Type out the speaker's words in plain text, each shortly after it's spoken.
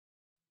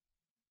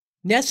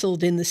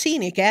Nestled in the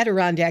scenic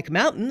Adirondack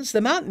Mountains, the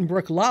Mountain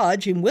Brook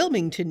Lodge in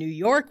Wilmington, New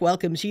York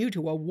welcomes you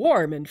to a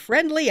warm and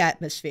friendly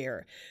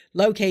atmosphere.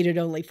 Located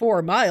only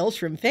 4 miles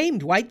from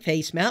famed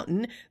Whiteface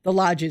Mountain, the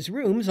lodge's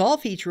rooms all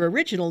feature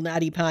original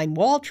knotty pine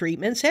wall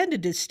treatments and a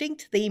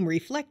distinct theme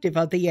reflective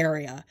of the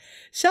area.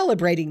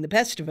 Celebrating the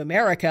best of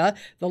America,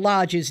 the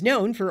lodge is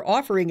known for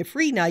offering a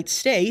free night's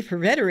stay for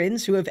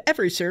veterans who have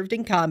ever served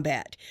in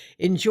combat.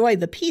 Enjoy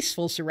the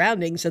peaceful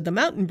surroundings of the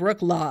Mountain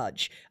Brook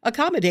Lodge,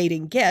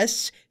 accommodating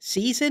guests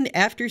season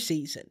after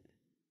season.